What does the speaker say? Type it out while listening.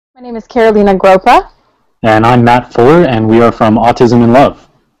My name is Carolina Groppa. And I'm Matt Fuller, and we are from Autism in Love.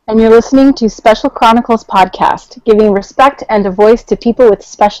 And you're listening to Special Chronicles podcast, giving respect and a voice to people with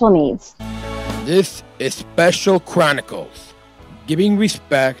special needs. This is Special Chronicles, giving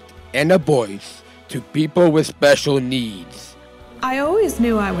respect and a voice to people with special needs. I always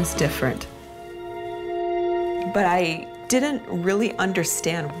knew I was different, but I didn't really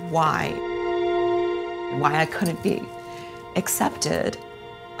understand why I couldn't be accepted.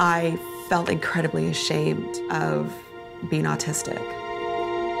 I felt incredibly ashamed of being autistic.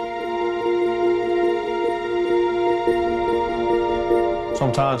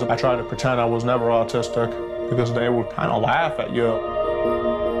 Sometimes I tried to pretend I was never autistic because they would kind of laugh at you.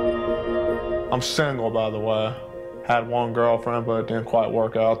 I'm single, by the way. Had one girlfriend, but it didn't quite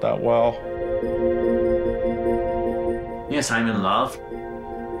work out that well. Yes, I'm in love.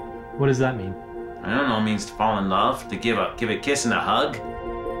 What does that mean? I don't know, it means to fall in love, to give a kiss and a hug.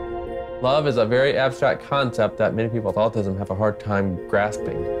 Love is a very abstract concept that many people with autism have a hard time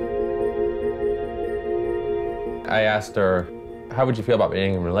grasping. I asked her, how would you feel about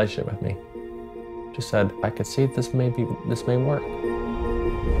being in a relationship with me? She said, I could see this may work.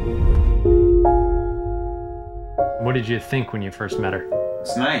 What did you think when you first met her?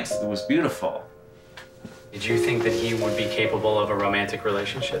 It's nice, it was beautiful. Did you think that he would be capable of a romantic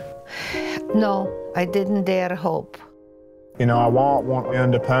relationship? No, I didn't dare hope. You know, I want one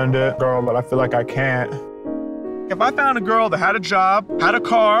independent girl, but I feel like I can't. If I found a girl that had a job, had a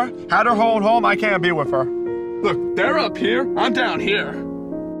car, had her own home, I can't be with her. Look, they're up here, I'm down here.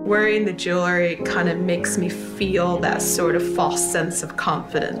 Wearing the jewelry kind of makes me feel that sort of false sense of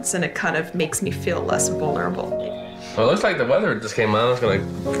confidence, and it kind of makes me feel less vulnerable. Well, it looks like the weather just came on. I was going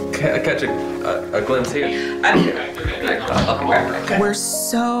to catch a glimpse here. We're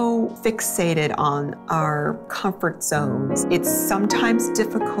so fixated on our comfort zones. It's sometimes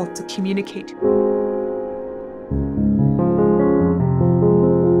difficult to communicate.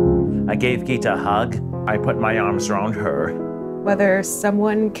 I gave Gita a hug. I put my arms around her. Whether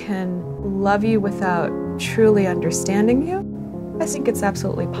someone can love you without truly understanding you, I think it's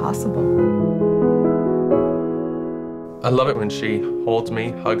absolutely possible. I love it when she holds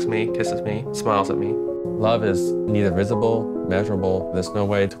me, hugs me, kisses me, smiles at me. Love is neither visible, measurable. There's no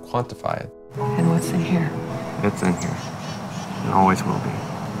way to quantify it. And what's in here? It's in here. It always will be.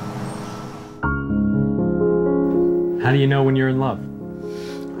 How do you know when you're in love?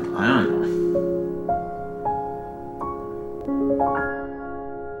 I don't know.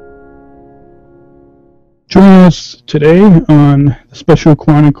 Join us today on the Special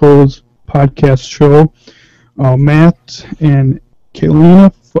Chronicles podcast show. Matt and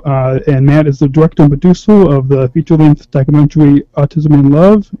Carolina, and Matt is the director and producer of the feature-length documentary Autism in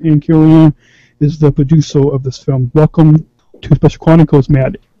Love, and Carolina is the producer of this film. Welcome to Special Chronicles,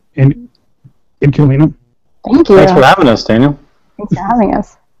 Matt and Carolina. Thank you. Thanks for having us, Daniel. Thanks for having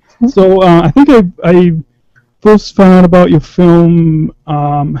us. So I think I first found out about your film,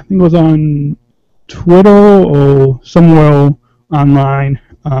 I think it was on Twitter or somewhere online.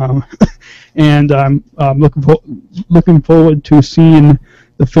 And I'm looking forward to seeing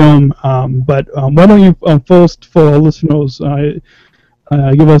the film. But why don't you first, for our listeners,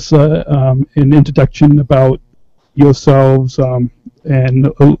 give us an introduction about yourselves and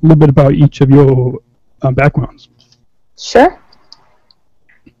a little bit about each of your backgrounds. Sure.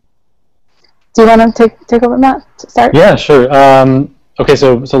 Do you want to take over, Matt, to start? Yeah, sure. Okay,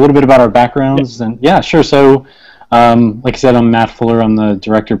 so a little bit about our backgrounds, and yeah, sure. So. Like I said, I'm Matt Fuller. I'm the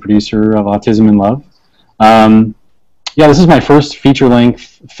director-producer of Autism in Love. Yeah, this is my first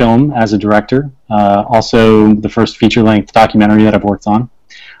feature-length film as a director. Also, the first feature-length documentary that I've worked on.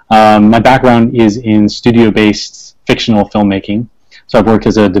 My background is in studio-based fictional filmmaking. So I've worked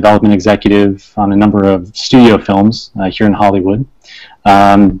as a development executive on a number of studio films here in Hollywood.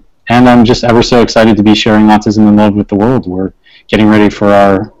 And I'm just ever so excited to be sharing Autism in Love with the world. We're getting ready for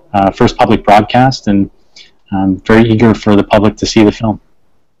our first public broadcast, and I'm very eager for the public to see the film.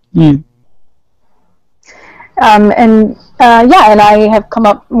 Mm. And I have come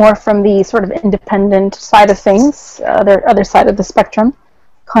up more from the sort of independent side of things, other side of the spectrum,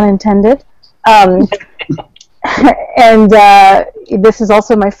 pun intended. And this is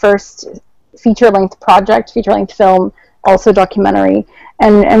also my first feature-length film, also documentary.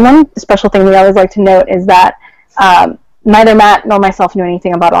 And one special thing we always like to note is that neither Matt nor myself knew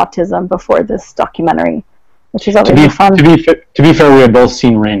anything about autism before this documentary, which is always fun. To be fair, we had both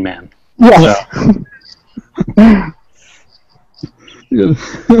seen Rain Man. Yes.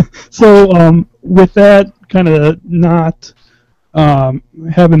 So with that kind of not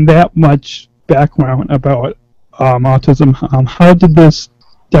having that much background about autism, how did this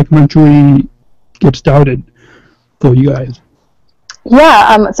documentary get started for you guys?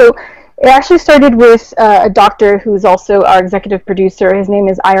 Yeah, so it actually started with a doctor who's also our executive producer. His name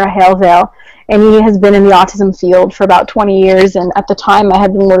is Ira Halesale, and he has been in the autism field for about 20 years, and at the time I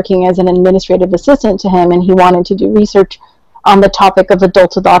had been working as an administrative assistant to him, and he wanted to do research on the topic of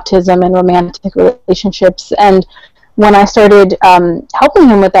adults with autism and romantic relationships. And when I started helping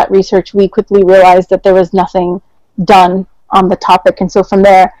him with that research, we quickly realized that there was nothing done on the topic, and so from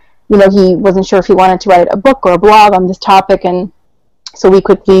there, you know, he wasn't sure if he wanted to write a book or a blog on this topic, and so we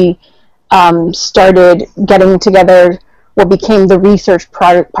quickly started getting together what became the research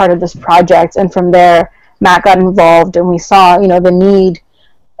part of this project, and from there, Matt got involved, and we saw, you know, the need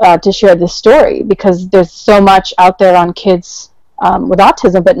to share this story, because there's so much out there on kids with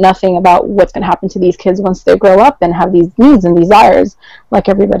autism, but nothing about what's going to happen to these kids once they grow up and have these needs and desires like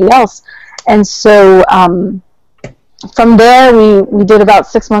everybody else. And so from there, we did about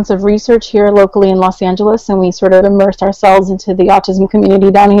 6 months of research here locally in Los Angeles, and we sort of immersed ourselves into the autism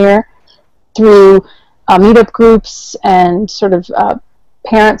community down here through meetup groups and sort of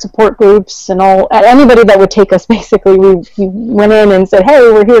parent support groups and anybody that would take us. Basically, we went in and said, hey,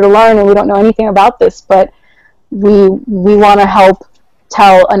 we're here to learn and we don't know anything about this, but we want to help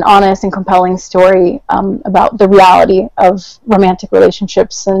tell an honest and compelling story about the reality of romantic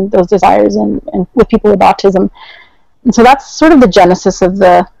relationships and those desires and with people with autism. And so that's sort of the genesis of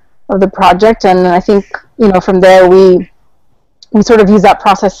the project, and I think, you know, from there we sort of use that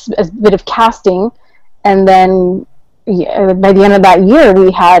process as a bit of casting, and then by the end of that year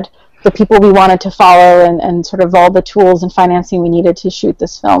we had the people we wanted to follow and sort of all the tools and financing we needed to shoot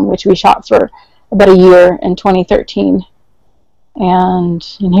this film, which we shot for about a year in 2013. And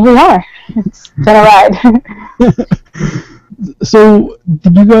here we are. It's been a ride. So,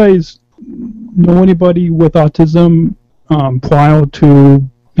 did you guys know anybody with autism prior to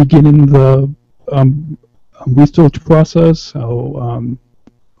beginning the research process? Or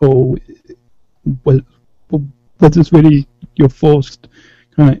was this really your first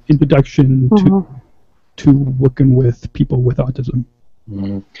kind of introduction to working with people with autism?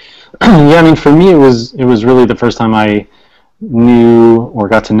 Mm-hmm. Yeah, I mean, for me, it was really the first time I knew or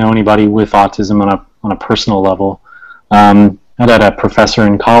got to know anybody with autism on a personal level. I had a professor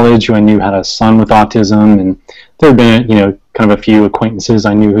in college who I knew had a son with autism, and there had been, you know, kind of a few acquaintances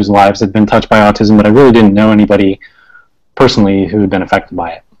I knew whose lives had been touched by autism, but I really didn't know anybody personally who had been affected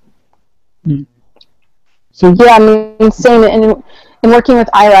by it. Mm. So yeah, I mean, same. In working with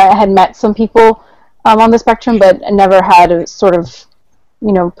Ira, I had met some people on the spectrum, but never had a sort of,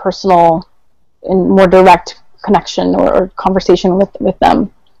 you know, personal and more direct connection or conversation with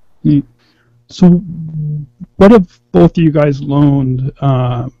them. Mm. So, what have both of you guys learned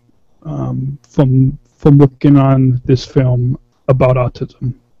from working on this film about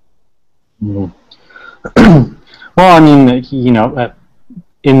autism? Mm. Well, I mean, you know,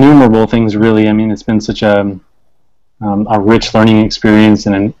 innumerable things, really. I mean, it's been such a rich learning experience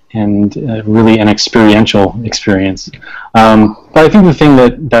and really an experiential experience. But I think the thing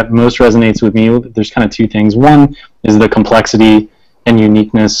that most resonates with me, there's kind of two things. One is the complexity and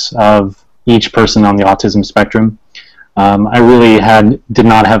uniqueness of each person on the autism spectrum. I really did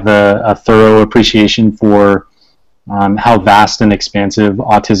not have a thorough appreciation for how vast and expansive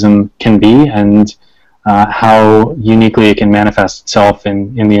autism can be, and how uniquely it can manifest itself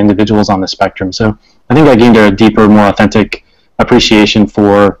in the individuals on the spectrum. So I think I gained a deeper, more authentic appreciation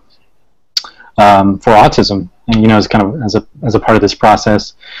for autism, and, you know, as kind of as a part of this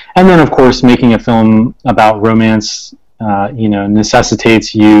process. And then, of course, making a film about romance, you know,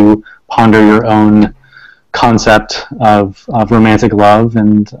 necessitates you ponder your own concept of romantic love,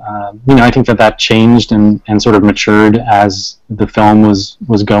 and you know, I think that changed and sort of matured as the film was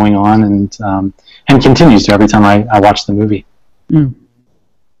going on, and continues to every time I watch the movie. Mm.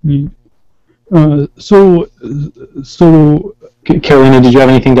 Mm. So Carolina, did you have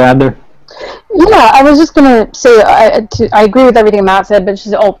anything to add there? Yeah, I was just going to say I agree with everything Matt said, but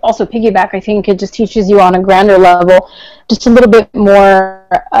just also piggyback, I think it just teaches you on a grander level just a little bit more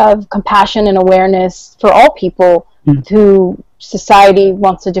of compassion and awareness for all people who society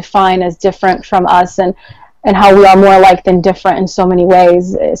wants to define as different from us, and how we are more alike than different in so many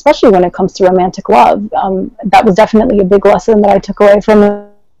ways, especially when it comes to romantic love. That was definitely a big lesson that I took away from it.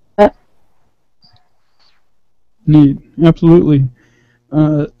 Neat, absolutely.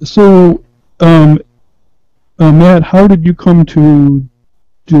 So, Matt, how did you come to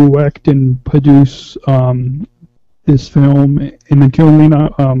direct and produce this film? And then Carolina,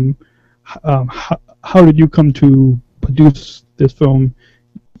 how did you come to produce this film?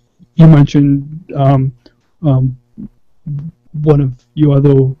 You mentioned one of your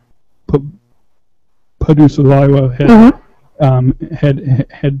other producer Lyra had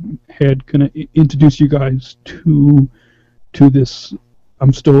kind of introduced you guys to this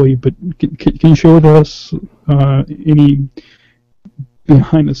story. But can you share with us any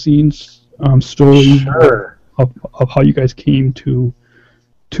behind the scenes story of how you guys came to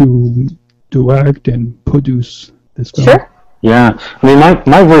direct and produce this film? Sure. Yeah, I mean,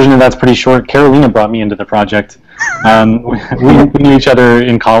 my version of that's pretty short. Carolina brought me into the project. We knew each other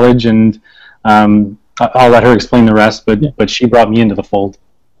in college, and I'll let her explain the rest, but she brought me into the fold.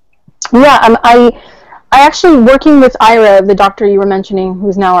 Yeah, I actually, working with Ira, the doctor you were mentioning,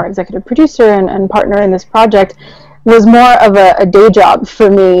 who's now our executive producer and partner in this project, was more of a day job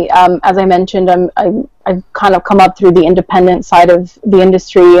for me. As I mentioned, I've kind of come up through the independent side of the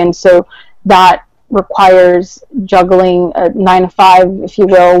industry, and so that requires juggling a 9-to-5, if you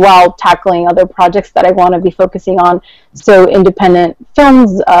will, while tackling other projects that I want to be focusing on. So independent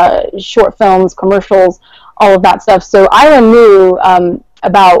films, short films, commercials, all of that stuff. So Ira knew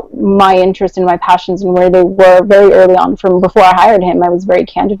about my interest and my passions and where they were very early on. From before I hired him, I was very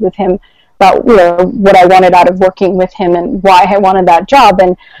candid with him about what I wanted out of working with him and why I wanted that job.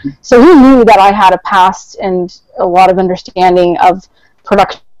 And so he knew that I had a past and a lot of understanding of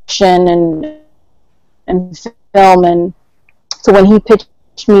production and film. And so when he pitched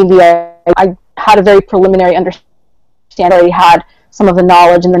me I had a very preliminary understanding. I already had some of the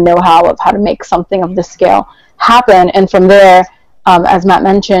knowledge and the know-how of how to make something of this scale happen. And from there, as Matt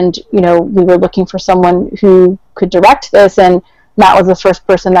mentioned, we were looking for someone who could direct this, and Matt was the first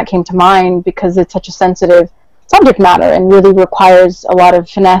person that came to mind because it's such a sensitive subject matter and really requires a lot of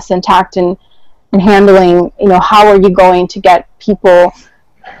finesse and tact and handling. How are you going to get people,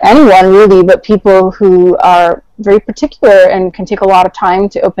 anyone really, but people who are very particular and can take a lot of time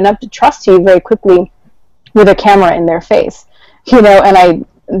to open up to trust you very quickly with a camera in their face, and I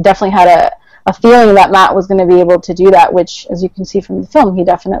definitely had a feeling that Matt was going to be able to do that, which, as you can see from the film, he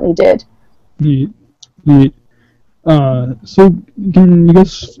definitely did. So can you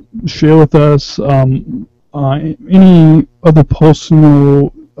guys share with us any other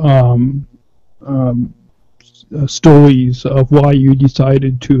personal stories of why you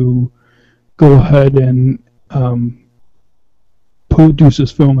decided to go ahead and produce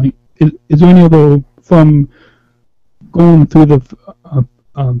this film? Is there any other, from going through the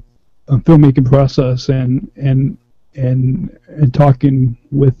filmmaking process and talking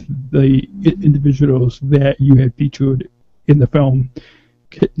with the individuals that you had featured in the film,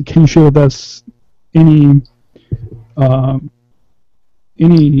 can you share with us any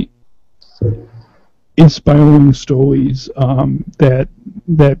inspiring stories that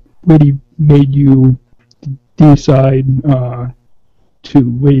really made you decide to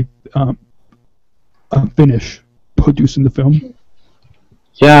really finish producing the film?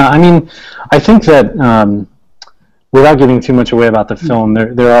 Yeah, I mean, I think that without giving too much away about the film,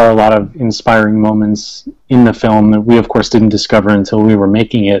 there are a lot of inspiring moments in the film that we, of course, didn't discover until we were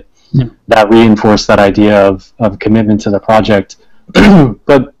making it, that reinforced that idea of commitment to the project.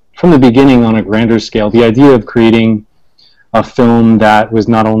 But from the beginning, on a grander scale, the idea of creating a film that was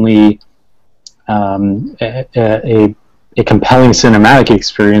not only a compelling cinematic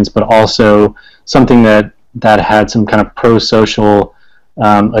experience, but also something that had some kind of pro-social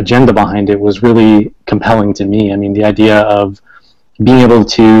agenda behind it was really compelling to me. I mean, the idea of being able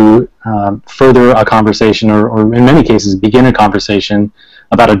to further a conversation, or in many cases begin a conversation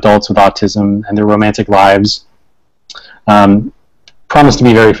about adults with autism and their romantic lives, promised to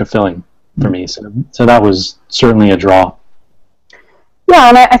be very fulfilling for me. So that was certainly a draw. Yeah,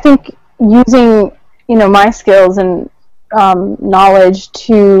 and I think using my skills and knowledge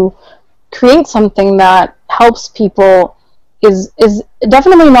to create something that helps people is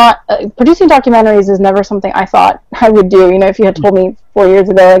definitely not producing documentaries is never something I thought I would do. If you had told me 4 years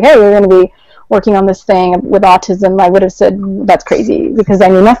ago, like, hey, we're going to be working on this thing with autism, I would have said that's crazy, because I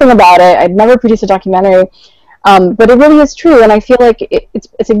knew nothing about it. I'd never produced a documentary, but it really is true, and I feel like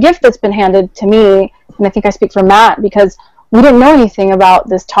it's a gift that's been handed to me, and I think I speak for Matt, because we didn't know anything about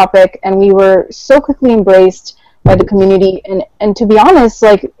this topic, and we were so quickly embraced by the community, and to be honest,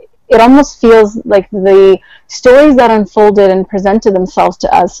 like, it almost feels like the stories that unfolded and presented themselves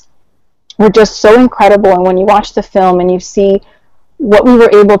to us were just so incredible. And when you watch the film and you see what we were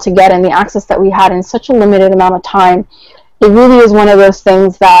able to get and the access that we had in such a limited amount of time, it really is one of those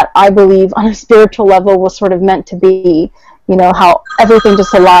things that I believe on a spiritual level was sort of meant to be, how everything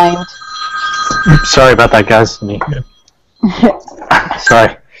just aligned. Sorry about that, guys.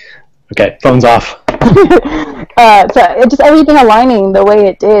 Sorry. Okay, phone's off. So it just everything aligning the way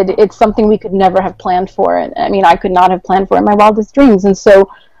it did. It's something we could never have planned for. And I mean, I could not have planned for in my wildest dreams. And so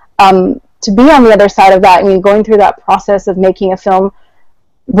to be on the other side of that, I mean, going through that process of making a film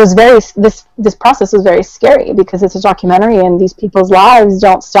was this process was very scary, because it's a documentary and these people's lives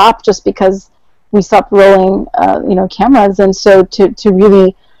don't stop just because we stopped rolling cameras. And so to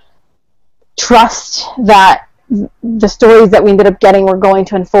really trust that the stories that we ended up getting were going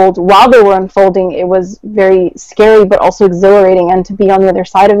to unfold while they were unfolding, it was very scary but also exhilarating. And to be on the other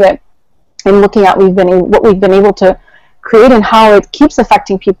side of it and looking at what we've been able to create and how it keeps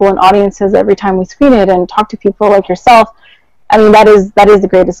affecting people and audiences every time we screen it and talk to people like yourself, I mean, that is the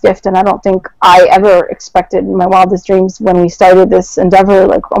greatest gift. And I don't think I ever expected in my wildest dreams when we started this endeavor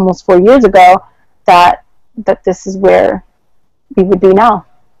like almost 4 years ago that this is where we would be now.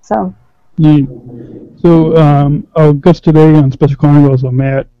 So yeah. So our guests today on Special Chronicles are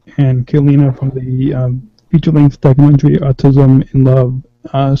Matt and Carolina from the feature-length documentary Autism in Love.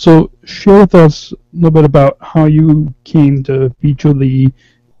 So share with us a little bit about how you came to feature the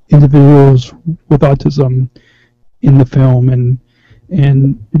individuals with autism in the film, and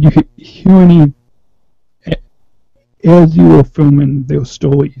did you hear any, as you were filming their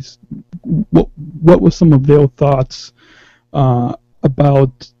stories, what were some of their thoughts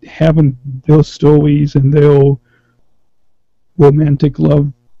about having their stories and their romantic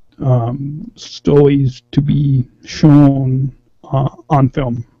love stories to be shown on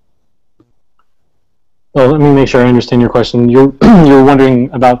film? Well, let me make sure I understand your question. You're wondering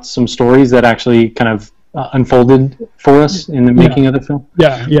about some stories that actually kind of unfolded for us in the making of the film?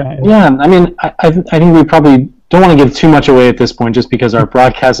 Yeah. I mean, I think we probably don't want to give too much away at this point just because our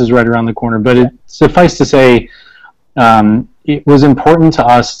broadcast is right around the corner, but it suffice to say it was important to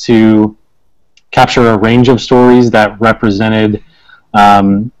us to capture a range of stories that represented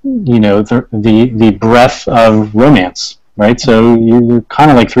the breadth of romance, right? So you're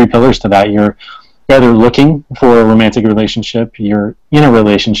kind of like three pillars to that. You're either looking for a romantic relationship, you're in a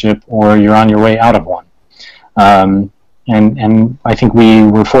relationship, or you're on your way out of one. And I think we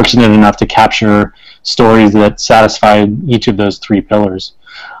were fortunate enough to capture stories that satisfied each of those three pillars.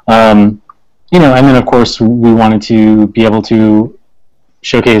 And then of course we wanted to be able to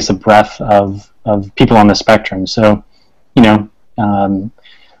showcase a breadth of people on the spectrum. So,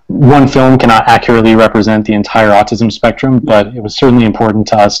 one film cannot accurately represent the entire autism spectrum, but it was certainly important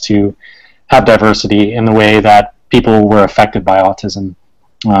to us to have diversity in the way that people were affected by autism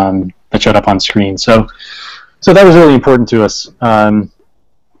that showed up on screen. So that was really important to us. And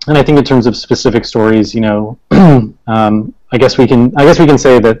I think in terms of specific stories, I guess we can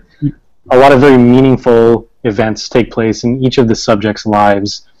say that a lot of very meaningful events take place in each of the subjects'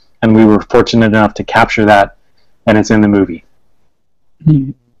 lives, and we were fortunate enough to capture that, and it's in the movie.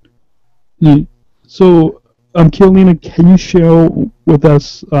 So, Carolina, can you share with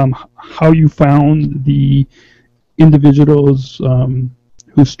us how you found the individuals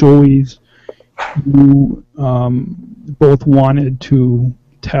whose stories you both wanted to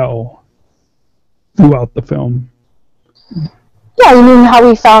tell throughout the film? Yeah, you mean how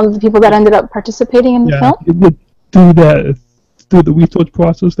we found the people that ended up participating in the film? Through the research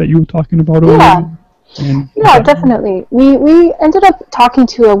process that you were talking about earlier? Yeah, definitely. We ended up talking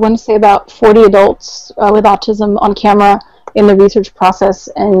to, I want to say, about 40 adults with autism on camera in the research process,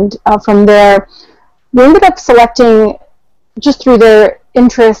 and from there, we ended up selecting, just through their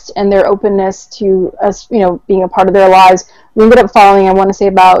interest and their openness to us, being a part of their lives, we ended up following, I want to say,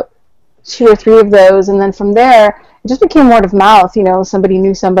 about 2 or 3 of those, and then from there, it just became word of mouth. Somebody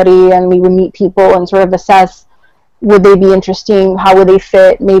knew somebody, and we would meet people and sort of assess, would they be interesting? How would they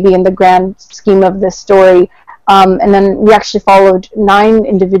fit maybe in the grand scheme of this story? And then we actually followed 9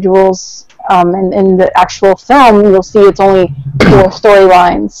 individuals, and in the actual film, you'll see it's only 4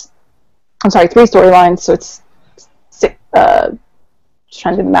 storylines. I'm sorry, 3 storylines, so it's 6, just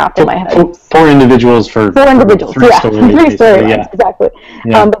trying to do the math in my head. 4 individuals for 4 individuals, 3 yeah. storylines. 3 storylines, exactly.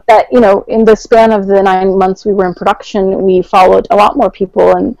 Yeah. But that, in the span of the 9 months we were in production, we followed a lot more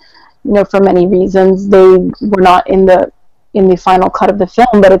people, and for many reasons, they were not in the final cut of the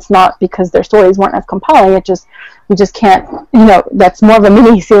film, but it's not because their stories weren't as compelling. We just can't, that's more of a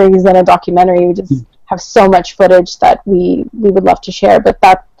mini series than a documentary. We just have so much footage that we would love to share, but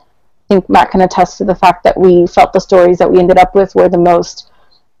that, I think Matt can attest to the fact that we felt the stories that we ended up with were the most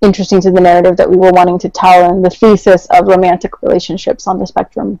interesting to the narrative that we were wanting to tell, and the thesis of romantic relationships on the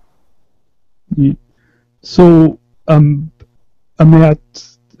spectrum. So, Matt,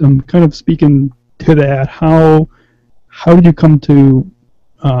 kind of speaking to that, how did you come to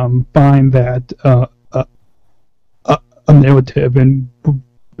find that a narrative, and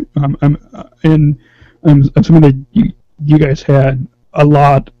I'm assuming that you guys had a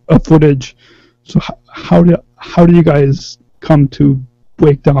lot of footage. So how did you guys come to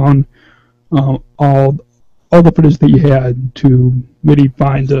break down all the footage that you had to really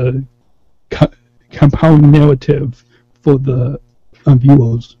find a compelling narrative for the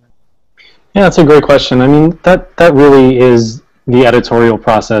viewers? Yeah, that's a great question. I mean, that really is the editorial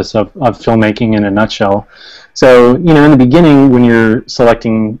process of filmmaking in a nutshell. So, you know, in the beginning, when you're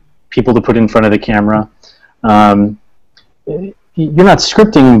selecting people to put in front of the camera, you're not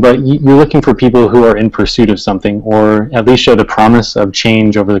scripting, but you're looking for people who are in pursuit of something, or at least show the promise of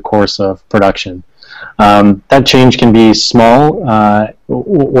change over the course of production. That change can be small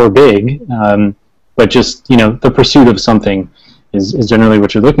or big, but just, you know, the pursuit of something is generally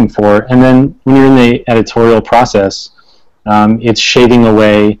what you're looking for. And then when you're in the editorial process, it's shaving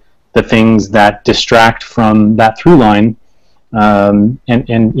away the things that distract from that through line, and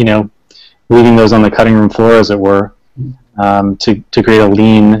you know, leaving those on the cutting room floor, as it were, to create a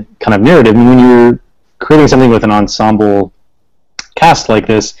lean kind of narrative. And when you're creating something with an ensemble cast like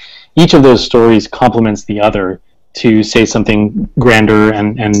this, each of those stories complements the other to say something grander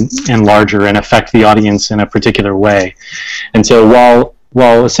and larger and affect the audience in a particular way. And so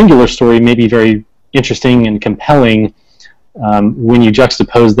while a singular story may be very interesting and compelling, when you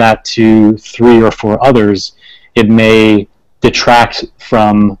juxtapose that to 3 or 4 others, it may detract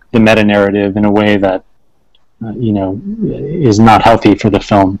from the meta-narrative in a way that you know, is not healthy for the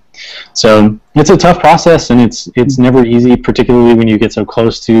film. So it's a tough process, and it's never easy, particularly when you get so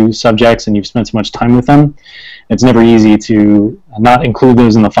close to subjects and you've spent so much time with them. It's never easy to not include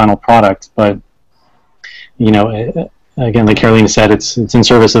those in the final product, but you know, again, like Caroline said, it's in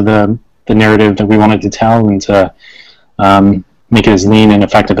service of the narrative that we wanted to tell, and to make it as lean and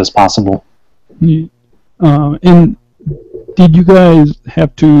effective as possible. And did you guys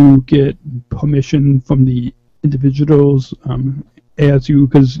have to get permission from the individuals as you,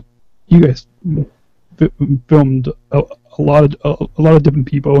 because you guys filmed a lot of different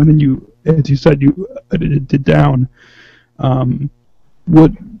people, and then you, as you said, you edited it down.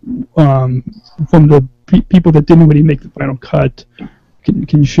 What from the people that didn't really make the final cut, can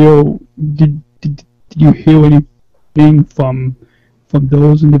you show? Did you hear anything from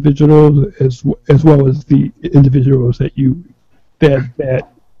those individuals as well as the individuals that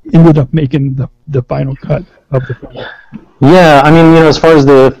ended up making the final cut of the film? Yeah, I mean, you know, as far as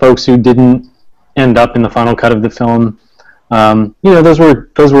the folks who didn't end up in the final cut of the film, you know, those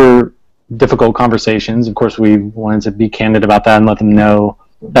were difficult conversations. Of course, we wanted to be candid about that and let them know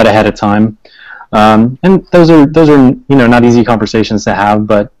that ahead of time. And those are you know, not easy conversations to have,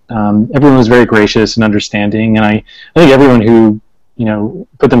 but everyone was very gracious and understanding, and I think everyone who, you know,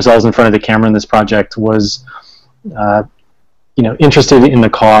 put themselves in front of the camera in this project was you know, interested in the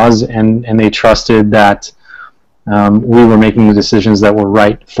cause, and they trusted that we were making the decisions that were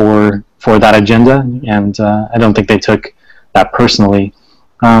right for that agenda, and I don't think they took that personally.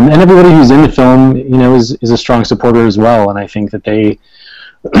 And everybody who's in the film, you know, is a strong supporter as well, and I think that they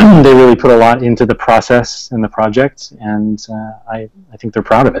they really put a lot into the process and the project, and I think they're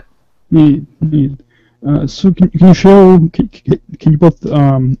proud of it. So can you both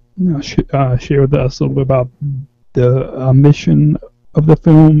share with us a little bit about the mission of the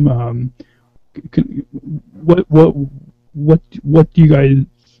film? What do you guys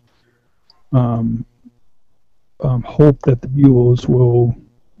hope that the viewers will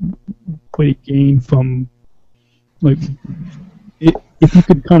really gain from, like, if you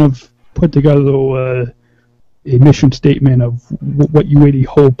could kind of put together a mission statement of what you really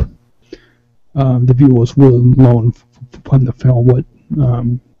hope the viewers will learn from the film? What?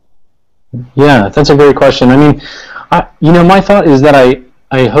 Yeah, that's a great question. I mean, you know, my thought is that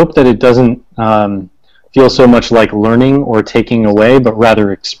I hope that it doesn't feel so much like learning or taking away, but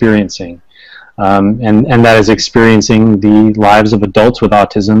rather experiencing. And that is experiencing the lives of adults with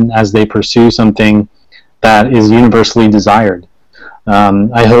autism as they pursue something that is universally desired.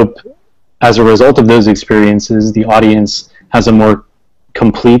 I hope as a result of those experiences, the audience has a more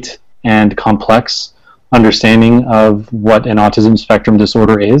complete and complex understanding of what an autism spectrum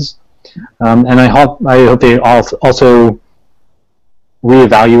disorder is. And I hope they also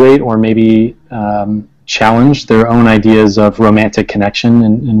reevaluate or maybe challenge their own ideas of romantic connection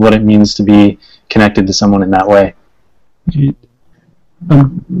and what it means to be connected to someone in that way. Do you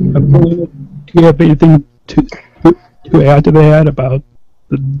have anything to add to that about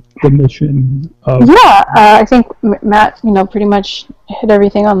the mission of? Yeah, I think Matt, you know, pretty much hit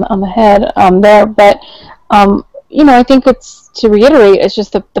everything on the head there. But you know, I think it's, to reiterate, it's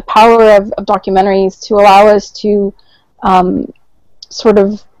just the power of documentaries to allow us to sort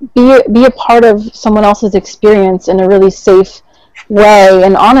of be a part of someone else's experience in a really safe way,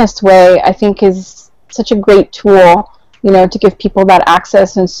 an honest way, I think is such a great tool, to give people that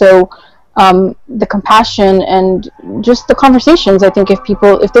access. And so the compassion and just the conversations, I think if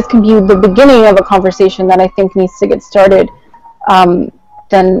this can be the beginning of a conversation that I think needs to get started,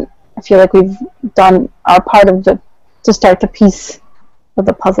 then I feel like we've done our part to start the piece of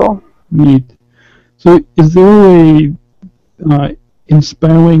the puzzle. Neat. So is there a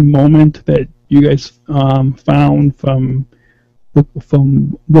inspiring moment that you guys found from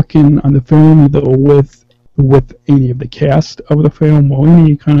looking on the film, either with any of the cast of the film, or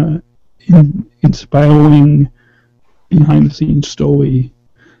any kind of inspiring behind the scenes story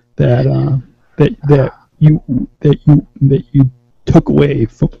that you took away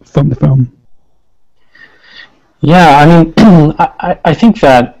from the film? Yeah, I mean, I think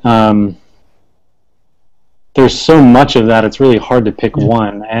that there's so much of that, it's really hard to pick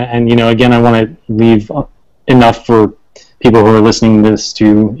one. And again, I want to leave enough for people who are listening to this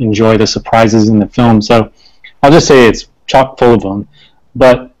to enjoy the surprises in the film. So I'll just say it's chock full of them.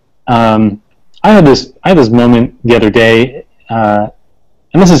 But I had this moment the other day, and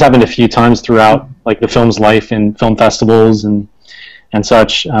this has happened a few times throughout the film's life in film festivals and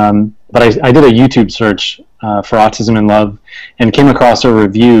such. But I did a YouTube search for Autism in Love and came across a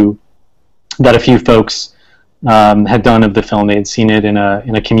review that a few folks had done of the film. They had seen it in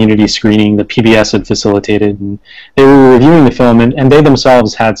a community screening that PBS had facilitated, and they were reviewing the film, and they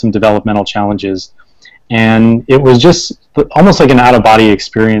themselves had some developmental challenges. And it was just almost like an out-of-body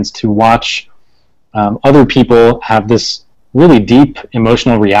experience to watch other people have this really deep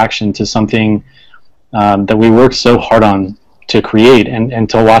emotional reaction to something that we worked so hard on to create, and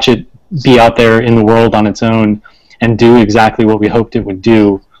to watch it be out there in the world on its own and do exactly what we hoped it would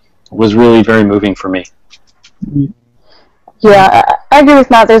do was really very moving for me. Yeah, I agree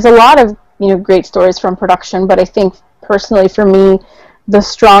with Matt. There's a lot of great stories from production, but I think personally for me, the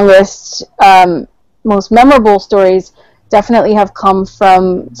strongest, most memorable stories definitely have come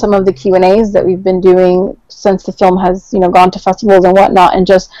from some of the Q&As that we've been doing since the film has gone to festivals and whatnot, and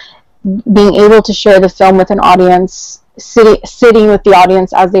just being able to share the film with an audience, sitting with the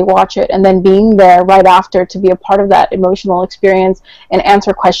audience as they watch it, and then being there right after to be a part of that emotional experience and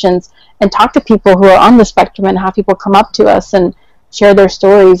answer questions and talk to people who are on the spectrum, and have people come up to us and share their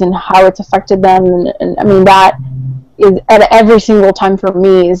stories and how it's affected them. And I mean, that is at every single time for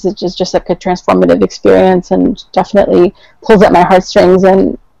me is just like a transformative experience, and definitely pulls at my heartstrings,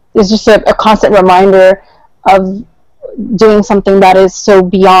 and is just a constant reminder of doing something that is so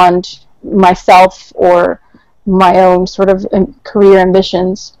beyond myself or my own sort of career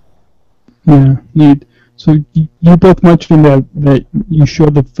ambitions. Yeah, neat. So you both mentioned that you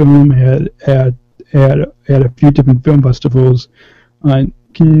showed the film at a few different film festivals. Can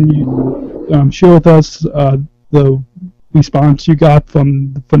you share with us the response you got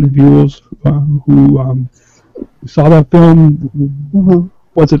from the viewers who saw that film? Mm-hmm.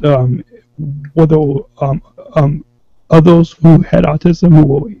 Was it were there others who had autism who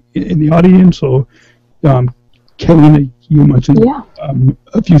were in the audience, or Kelly, you mentioned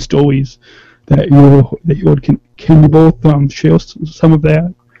a few stories that can you both share some of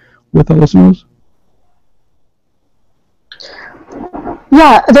that with our listeners?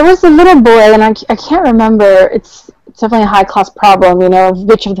 Yeah, there was a little boy, and I can't remember. It's definitely a high-class problem,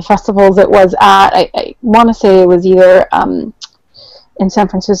 which of the festivals it was at. I want to say it was either in San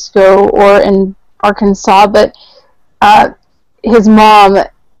Francisco or in Arkansas, but his mom,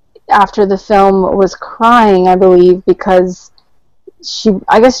 after the film, was crying, I believe, because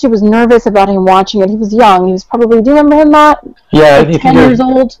I guess she was nervous about him watching it. He was young. He was probably, do you remember him, Matt? Yeah, like 10 years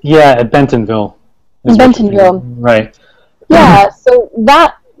old? Yeah, at Bentonville. In Bentonville. Right. Yeah, so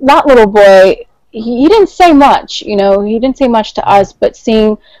that little boy, he didn't say much, he didn't say much to us, but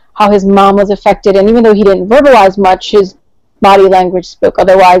seeing how his mom was affected, and even though he didn't verbalize much, his body language spoke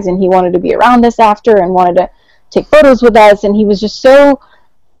otherwise, and he wanted to be around us after and wanted to take photos with us, and he was just so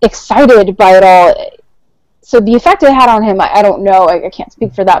excited by it all. So the effect it had on him, I don't know, I can't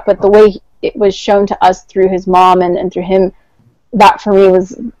speak for that, but the way it was shown to us through his mom and through him, that for me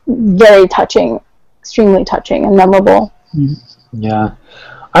was very touching, extremely touching and memorable. Yeah.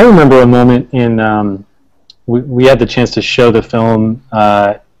 I remember a moment in, we had the chance to show the film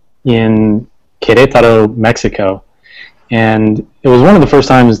in Querétaro, Mexico, and it was one of the first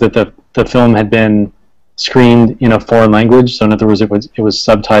times that the film had been screened in a foreign language. So in other words, it was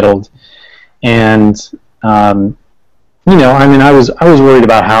subtitled, and I mean, I was worried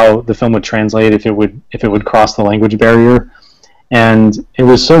about how the film would translate if it would cross the language barrier, and it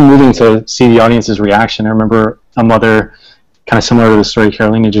was so moving to see the audience's reaction. I remember a mother kind of similar to the story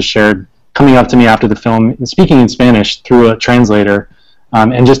Carolina just shared, coming up to me after the film, speaking in Spanish through a translator,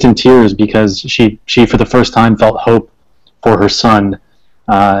 and just in tears because she for the first time felt hope for her son,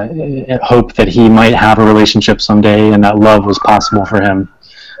 hope that he might have a relationship someday and that love was possible for him.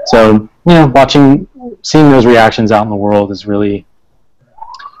 So, seeing those reactions out in the world is really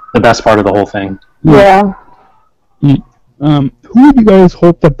the best part of the whole thing. Yeah. Who do you guys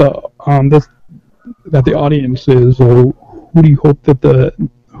hope that the audience is, or who do you hope that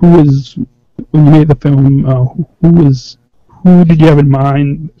when you made the film, who did you have in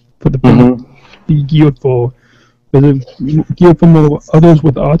mind for the film to be geared for? Was it geared for more others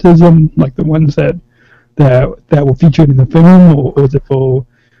with autism, like the ones that were featured in the film, or is it for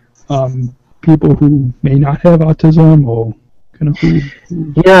people who may not have autism, or kind of who?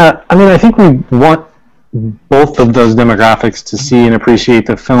 Yeah, I mean, I think we want both of those demographics to see and appreciate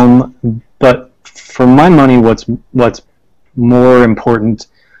the film, but for my money, what's more important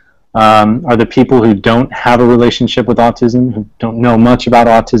are the people who don't have a relationship with autism, who don't know much about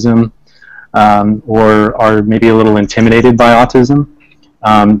autism, or are maybe a little intimidated by autism.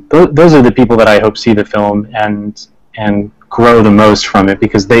 Those are the people that I hope see the film and grow the most from it,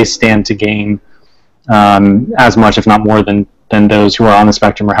 because they stand to gain as much, if not more, than those who are on the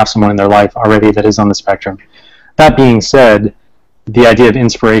spectrum or have someone in their life already that is on the spectrum. That being said, the idea of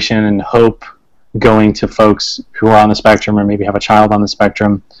inspiration and hope going to folks who are on the spectrum or maybe have a child on the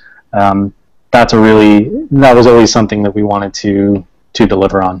spectrum, that was always something that we wanted to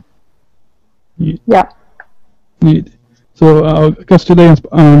deliver on. Yeah. So I guess today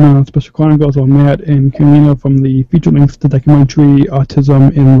on Special Chronicles are Matt and Carolina from the feature-length documentary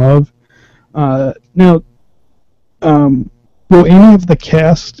Autism in Love. Now, will any of the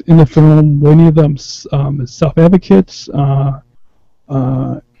cast in the film, will any of them self-advocates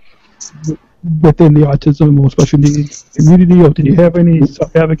within the autism or special needs community, or did you have any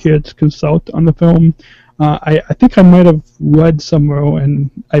self-advocates consult on the film? I think I might have read somewhere,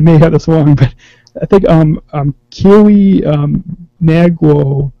 and I may have this wrong, but I think Kiwi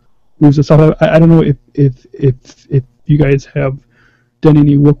Nagro, who's a I don't know if you guys have done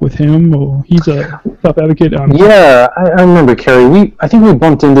any work with him, or he's a self-advocate. Yeah, I remember Kerry. I think we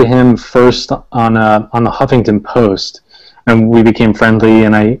bumped into him first on the Huffington Post, and we became friendly.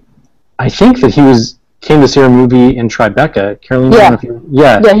 And I think that he came to see our movie in Tribeca. Carolina,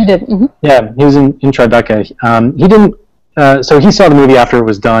 yeah, he did. Mm-hmm. Yeah, he was in Tribeca. He didn't. So he saw the movie after it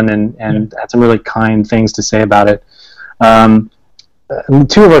was done and had some really kind things to say about it.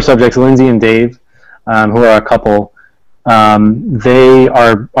 Two of our subjects, Lindsay and Dave, who are a couple, they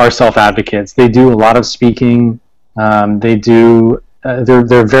are self-advocates. They do a lot of speaking. They're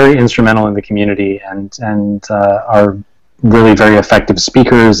very instrumental in the community and are really very effective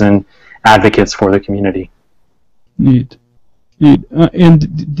speakers and advocates for the community. Neat.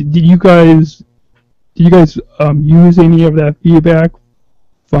 And did you guys use any of that feedback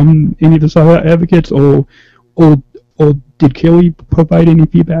from any of the self-advocates, or did Kelly provide any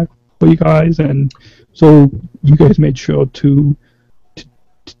feedback for you guys? And so you guys made sure to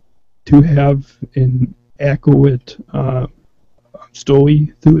have an accurate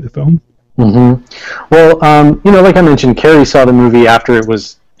story through the film. Mm-hmm. Well, like I mentioned, Carrie saw the movie after it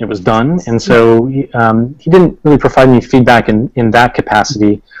was done, and so he didn't really provide any feedback in that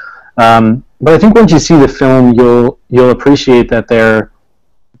capacity. But I think once you see the film, you'll appreciate that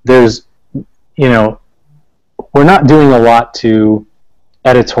there's we're not doing a lot to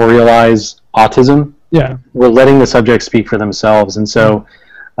editorialize autism. Yeah, we're letting the subjects speak for themselves, and so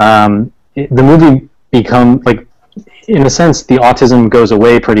the movie in a sense, the autism goes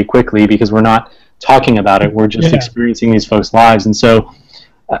away pretty quickly because we're not talking about it. We're just experiencing these folks' lives, and so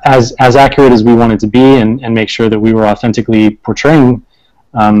as accurate as we wanted to be and make sure that we were authentically portraying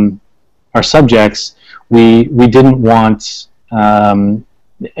our subjects, we didn't want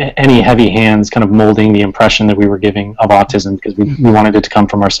any heavy hands kind of molding the impression that we were giving of autism, because we wanted it to come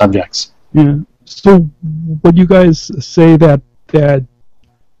from our subjects. Yeah. So would you guys say that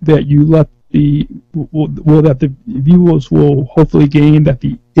you let that the viewers will hopefully gain that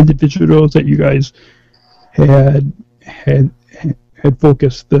the individuals that you guys had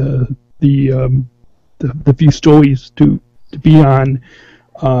focused the few stories to be on,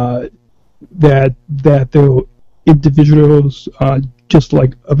 that they're individuals just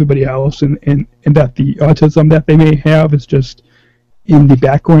like everybody else, and that the autism that they may have is just in the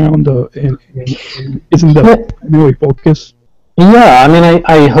background and isn't the primary focus? Yeah, I mean,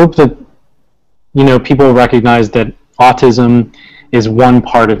 I hope that people recognize that autism is one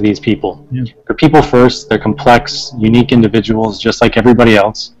part of these people. Yeah. They're people first. They're complex, unique individuals, just like everybody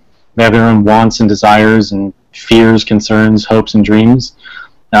else. They have their own wants and desires and fears, concerns, hopes, and dreams.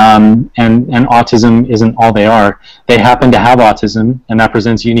 And autism isn't all they are. They happen to have autism, and that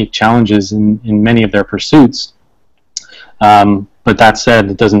presents unique challenges in many of their pursuits. But that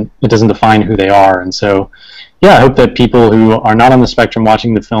said, it doesn't define who they are. And so, yeah, I hope that people who are not on the spectrum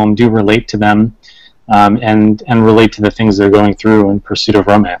watching the film do relate to them, and relate to the things they're going through in pursuit of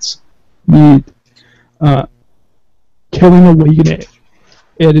romance. Neat. Kelly, what are you gonna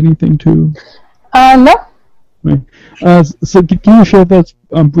add anything to? No. Right. So can you share with us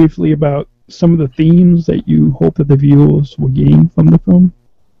briefly about some of the themes that you hope that the viewers will gain from the film?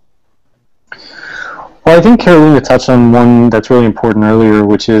 Well, I think Carolina touched on one that's really important earlier,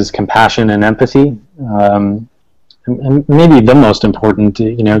 which is compassion and empathy, and maybe the most important.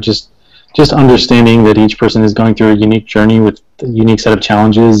 Just understanding that each person is going through a unique journey with a unique set of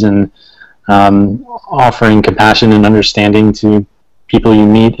challenges, and offering compassion and understanding to people you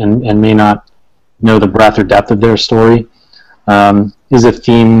meet and may not know the breadth or depth of their story, is a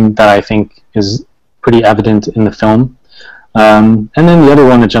theme that I think is pretty evident in the film. And then the other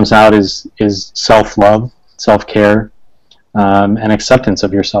one that jumps out is self-love, self-care, and acceptance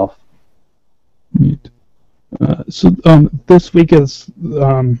of yourself. Neat. So this week is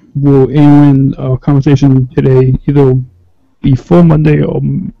we'll aim our conversation today either before Monday or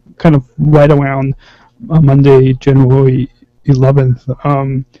kind of right around Monday, January 11th.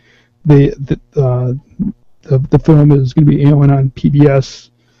 The film is going to be airing on PBS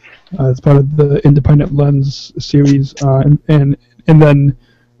as part of the Independent Lens series, and then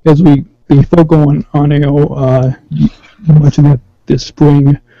as before going on air, you mentioned that this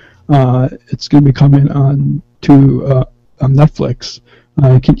spring it's going to be coming on to Netflix.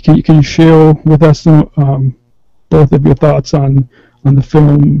 Can you share with us both of your thoughts on the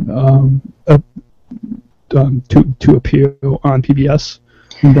film to appear on PBS,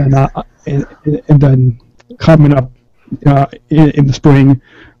 and then coming up in the spring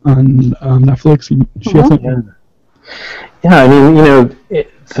on Netflix? Can you share something? Yeah, I mean,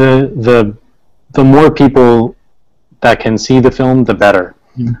 the more people that can see the film, the better.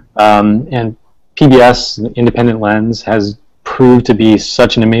 And PBS, Independent Lens, has proved to be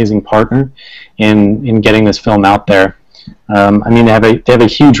such an amazing partner in getting this film out there. I mean, they have a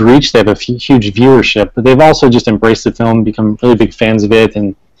huge reach, they have a huge viewership, but they've also just embraced the film, become really big fans of it,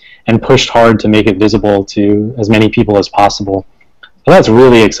 and pushed hard to make it visible to as many people as possible. So that's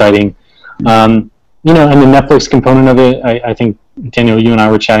really exciting. And the Netflix component of it, I think, Daniel, you and I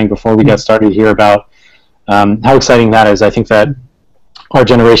were chatting before we got started here about how exciting that is. I think that our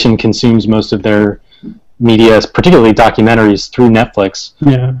generation consumes most of their media, particularly documentaries, through Netflix.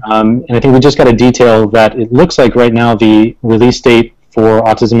 Yeah. And I think we just got a detail that it looks like right now the release date for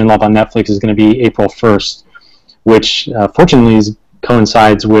Autism in Love on Netflix is going to be April 1st, which fortunately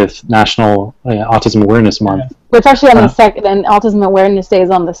coincides with National Autism Awareness Month. Which actually on the second, and Autism Awareness Day is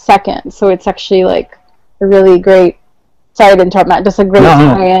on the 2nd, so it's actually like a really great, sorry to interrupt, Matt, just a great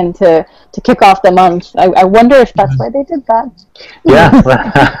tie-in to kick off the month. I wonder if that's why they did that. Yeah.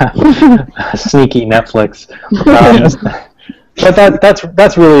 Sneaky Netflix. But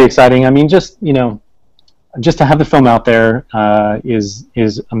that's really exciting. I mean, just to have the film out there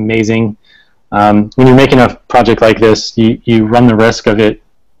is amazing. When you're making a project like this, you run the risk of it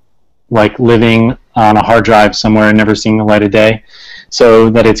like living on a hard drive somewhere and never seeing the light of day. So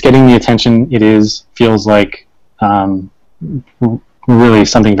that it's getting the attention it is feels like really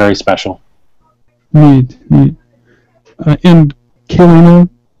something very special. Neat. And Kelly, do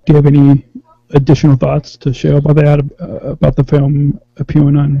you have any additional thoughts to share about that, about the film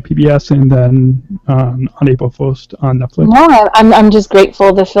appearing on PBS and then on April 1st on Netflix? No, I'm just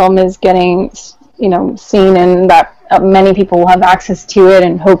grateful the film is getting seen, and that many people will have access to it,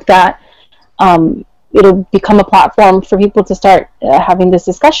 and hope that it'll become a platform for people to start having this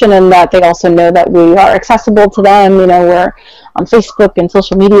discussion, and that they also know that we are accessible to them. We're on Facebook and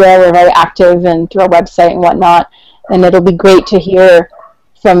social media, we're very active, and through our website and whatnot, and it'll be great to hear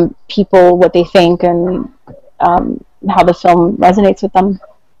from people what they think and how the film resonates with them.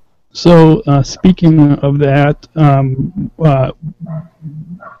 So speaking of that,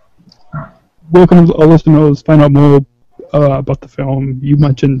 where can our listeners find out more about the film? You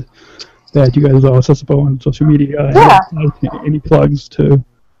mentioned that you guys are accessible on social media. Yeah. Any plugs to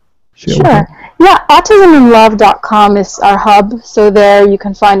share? Sure. Yeah, AutismInLove.com is our hub. So there you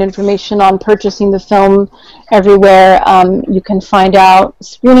can find information on purchasing the film everywhere. You can find out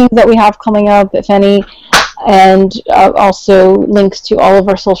screenings that we have coming up, if any, and also links to all of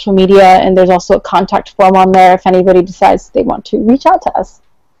our social media. And there's also a contact form on there if anybody decides they want to reach out to us.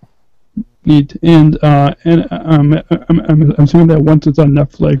 Neat. And I'm assuming that once it's on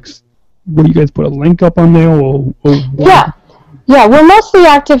Netflix, will you guys put a link up on there, or Yeah. Yeah, we're mostly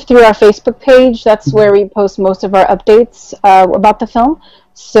active through our Facebook page. That's where we post most of our updates about the film.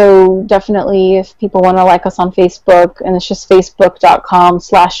 So definitely, if people want to like us on Facebook, and it's just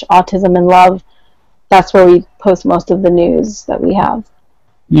facebook.com/autisminlove, that's where we post most of the news that we have.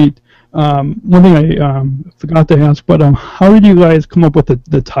 Neat. One thing I forgot to ask, but how did you guys come up with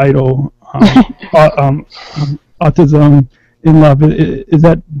the title Autism in Love? Is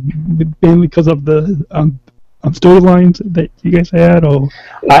that mainly because of the storylines that you guys had, or?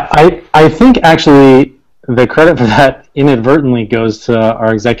 I think actually the credit for that inadvertently goes to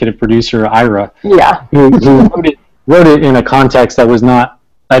our executive producer Ira. Yeah. Who wrote it in a context that was not,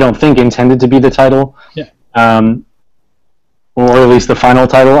 I don't think, intended to be the title. Yeah. Or at least the final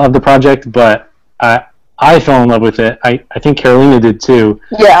title of the project, but I fell in love with it. I think Carolina did too.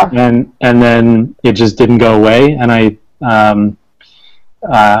 Yeah. And then it just didn't go away, and I love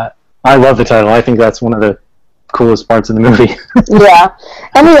the title. I think that's one of the coolest parts of the movie. Yeah.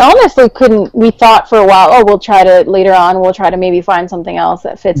 And we honestly we thought for a while, we'll try to maybe find something else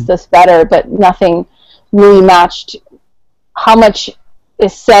that fits this better, but nothing really matched how much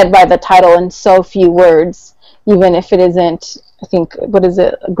is said by the title in so few words, even if it isn't, I think,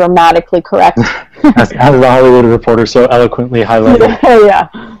 grammatically correct. As the Hollywood Reporter so eloquently highlighted. Yeah.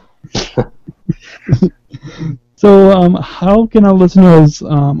 So, how can our listeners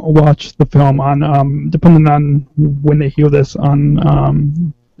watch the film on, depending on when they hear this,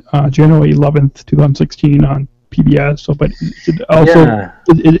 on January 11th, 2016 on PBS? So, but is it also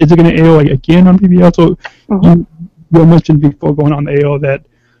is it going to air again on PBS? So, you mentioned before going on the air that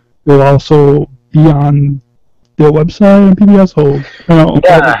it'll also be on their website on PBS, or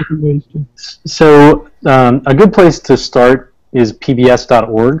different ways to... So a good place to start is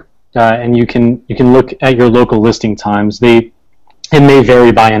pbs.org, and you can look at your local listing times. It may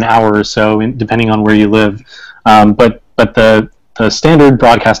vary by an hour or so, depending on where you live, but the standard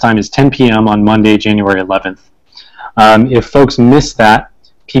broadcast time is 10 p.m. on Monday, January 11th. If folks miss that,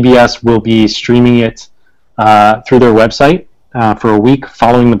 PBS will be streaming it through their website for a week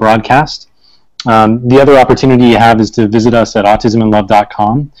following the broadcast. The other opportunity you have is to visit us at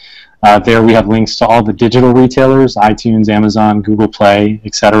autisminlove.com. There we have links to all the digital retailers, iTunes, Amazon, Google Play,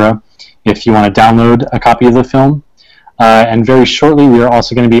 etc., if you want to download a copy of the film. And very shortly we are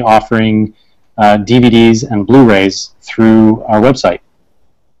also going to be offering DVDs and Blu-rays through our website.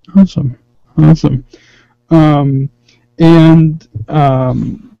 Awesome. And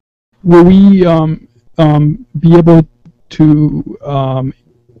will we be able to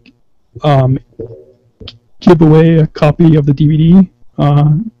give away a copy of the DVD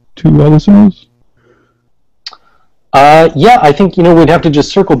to our listeners? Yeah, I think we'd have to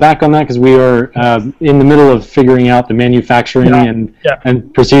just circle back on that because we are in the middle of figuring out the manufacturing and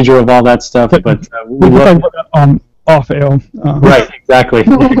procedure of all that stuff. But we talk about that off air. Right, exactly.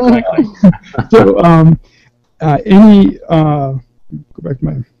 So, any go back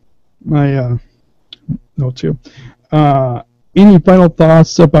to my notes here. Any final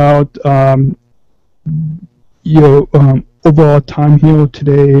thoughts about your overall time here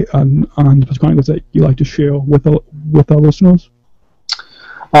today on the Chronicles that you like to share with our listeners?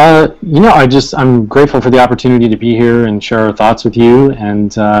 I'm grateful for the opportunity to be here and share our thoughts with you,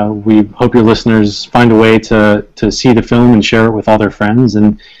 and we hope your listeners find a way to see the film and share it with all their friends.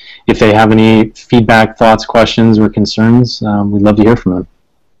 And if they have any feedback, thoughts, questions, or concerns, we'd love to hear from them.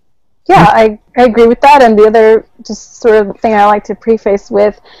 Yeah, I agree with that. And the other just sort of thing I like to preface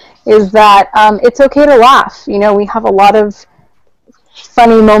with is that it's okay to laugh. We have a lot of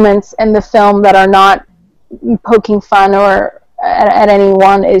funny moments in the film that are not poking fun or at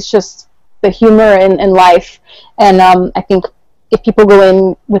anyone. It's just the humor in life. And I think if people go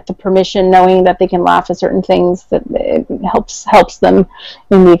in with the permission, knowing that they can laugh at certain things, that it helps them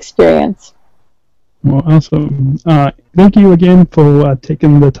in the experience. Well, awesome. Thank you again for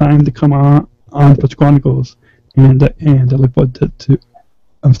taking the time to come on Push Chronicles, and I look forward to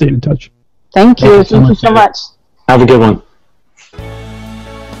staying in touch. Thank you. Thank you so much. Have a good one.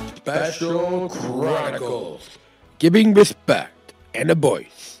 Special Chronicles, giving respect and a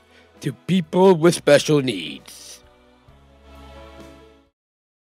voice to people with special needs.